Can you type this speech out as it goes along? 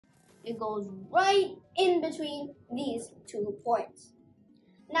It goes right in between these 2 points.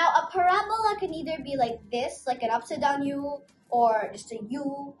 Now, a parabola can either be like this, like an upside down U, or just a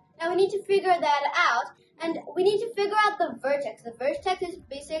U. Now, we need to figure that out, and we need to figure out the vertex. The vertex is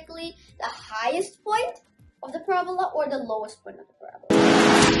basically the highest point of the parabola or the lowest point of the parabola.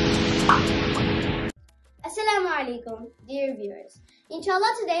 Assalamu alaikum, dear viewers.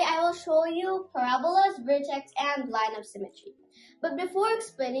 Inshallah, today I will show you parabolas, vertex, and line of symmetry. But before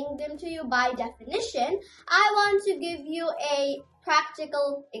explaining them to you by definition, I want to give you a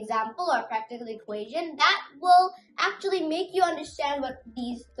practical example or practical equation that will actually make you understand what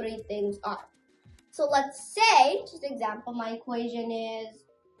these 3 things are. So let's say, just example, my equation is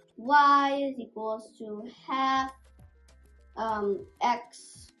y is equals to half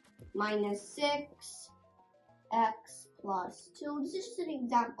x minus 6 x plus 2. This is just an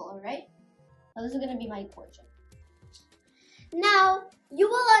example, alright? So this is going to be my equation. Now, you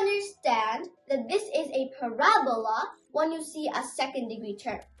will understand that this is a parabola when you see a second degree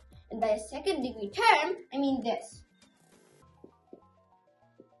term. And by a second degree term, I mean this.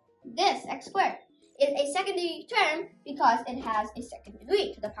 This, x squared, is a second degree term because it has a second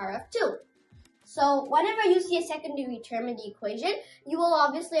degree to the power of 2. So whenever you see a second degree term in the equation, you will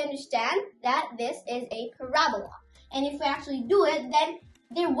obviously understand that this is a parabola. And if we actually do it, then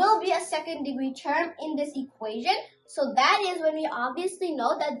there will be a second degree term in this equation. So that is when we obviously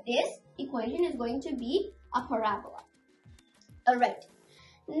know that this equation is going to be a parabola. Alright.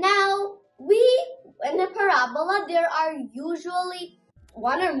 Now, in a parabola, there are usually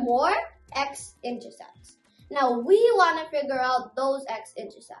one or more x-intercepts. Now, we want to figure out those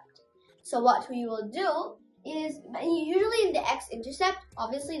x-intercepts. So what we will do is, usually in the x-intercept,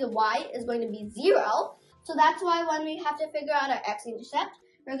 obviously the y is going to be 0. So that's why when we have to figure out our x-intercept,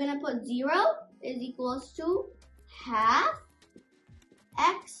 we're going to put 0 is equals to half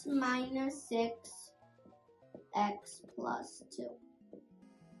x minus 6 x plus 2.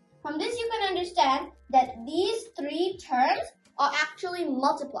 From this you can understand that these 3 terms are actually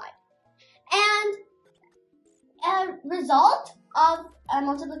multiplied. And a result of a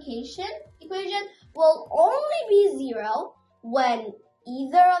multiplication equation will only be 0 when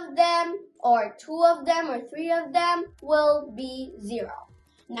either of them or 2 of them or 3 of them will be 0.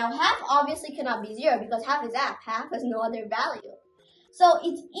 Now half obviously cannot be 0 because half is half. Half has no other value. So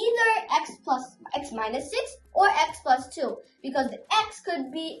it's either x minus 6 or x plus 2 because the x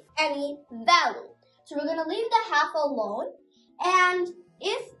could be any value. So we're going to leave the half alone, and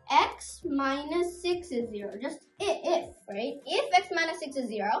if x minus 6 is 0, just if, right? If x minus 6 is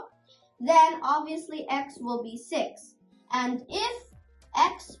 0, then obviously x will be 6. And if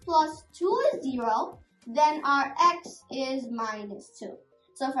x plus 2 is 0, then our x is minus 2.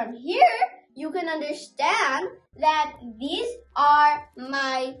 So from here, you can understand that these are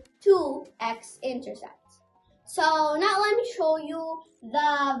my 2 x-intercepts. So now let me show you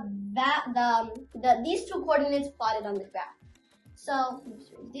these 2 coordinates plotted on the graph. So let's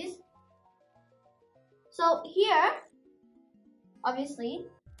erase these. So here, obviously,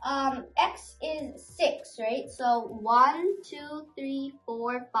 x is 6, right? So 1, 2, 3,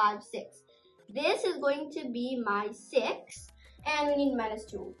 4, 5, 6. This is going to be my 6. And we need minus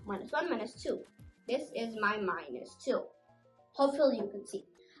 2. Minus 1, minus 2. This is my minus 2. Hopefully you can see.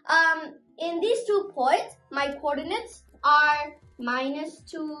 In these 2 points, my coordinates are minus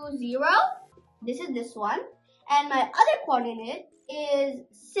 2, 0. This is this one. And my other coordinate is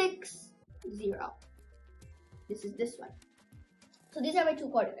 6, 0. This is this one. So these are my 2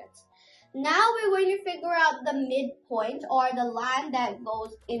 coordinates. Now we're going to figure out the midpoint or the line that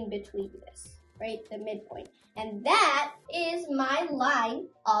goes in between this, right? The midpoint. And that is my line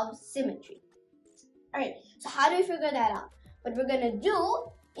of symmetry. Alright, so how do we figure that out? What we're going to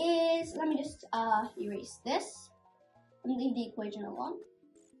do is, let me just erase this and leave the equation alone.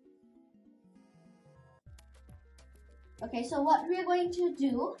 Okay, so what we're going to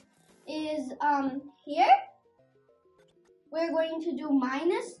do is, here, we're going to do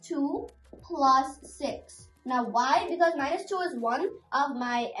minus 2 plus 6. Now why? Because minus 2 is one of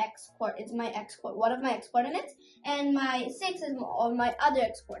my one of my x coordinates, and my 6 is my other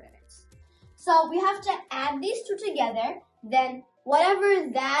x coordinates. So we have to add these 2 together. Then whatever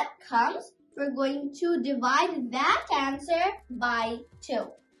that comes, we're going to divide that answer by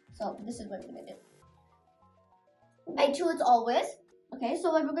 2. So this is what we're going to do. By 2 it's always. Okay,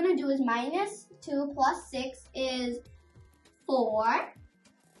 so what we're going to do is minus 2 plus 6 is 4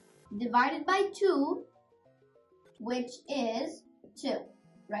 divided by 2, which is 2,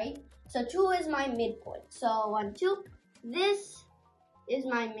 right? So 2 is my midpoint. So 1, 2. This is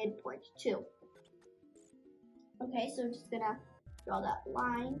my midpoint, 2. Okay, so I'm just gonna draw that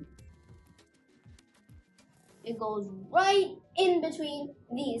line It goes right in between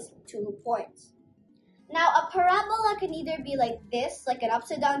these 2 points. Now, a parabola can either be like this, like an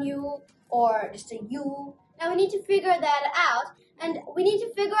upside down U, or just a U. Now, we need to figure that out, and we need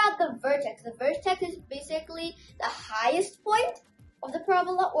to figure out the vertex. The vertex is basically the highest point of the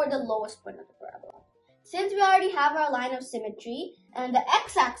parabola or the lowest point of the parabola. Since we already have our line of symmetry and the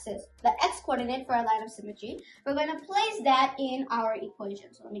x-axis, the x-coordinate for our line of symmetry, we're going to place that in our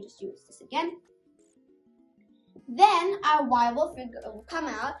equation. So let me just use this again. Then our y will come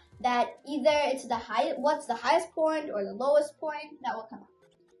out that either it's what's the highest point or the lowest point, that will come out.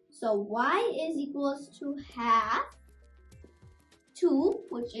 So y is equals to half 2,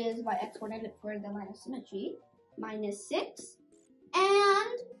 which is my x-coordinate for the line of symmetry, minus 6,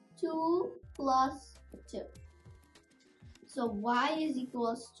 and 2 plus 2. So y is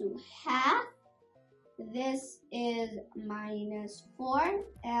equals to half. This is minus 4,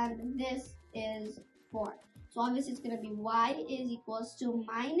 and this is 4. So obviously it's going to be y is equals to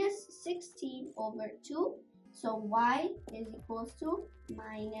minus 16 over 2. So y is equals to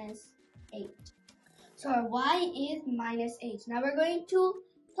minus 8. So our y is minus 8. Now we're going to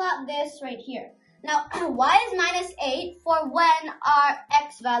plot this right here. Now y is minus 8 for when our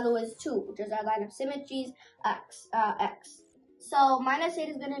x value is 2, which is our line of symmetry's x. So minus 8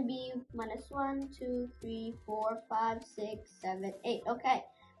 is going to be minus 1, 2, 3, 4, 5, 6, 7, 8. Okay.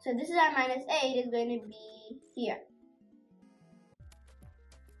 So this is our minus 8 is going to be here.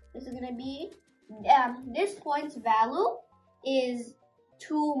 This is going to be, this point's value is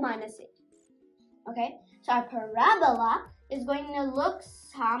 2 minus 8. Okay, so our parabola is going to look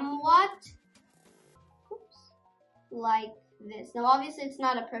somewhat like this. Now obviously it's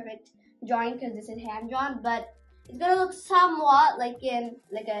not a perfect drawing because this is hand drawn, but it's going to look somewhat like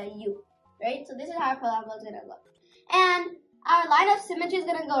a U, right? So this is how our parabola is going to look. And our line of symmetry is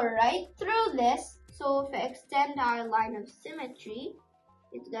going to go right through this. So if I extend our line of symmetry,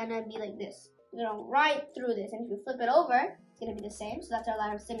 it's going to be like this. It's going to right through this. And if you flip it over, it's going to be the same. So that's our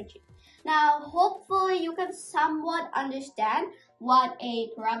line of symmetry. Now, hopefully you can somewhat understand what a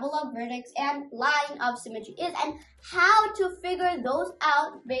parabola, vertex, and line of symmetry is and how to figure those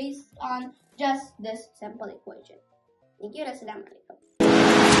out based on just this simple equation. Thank you. Assalamu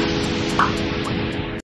alaikum.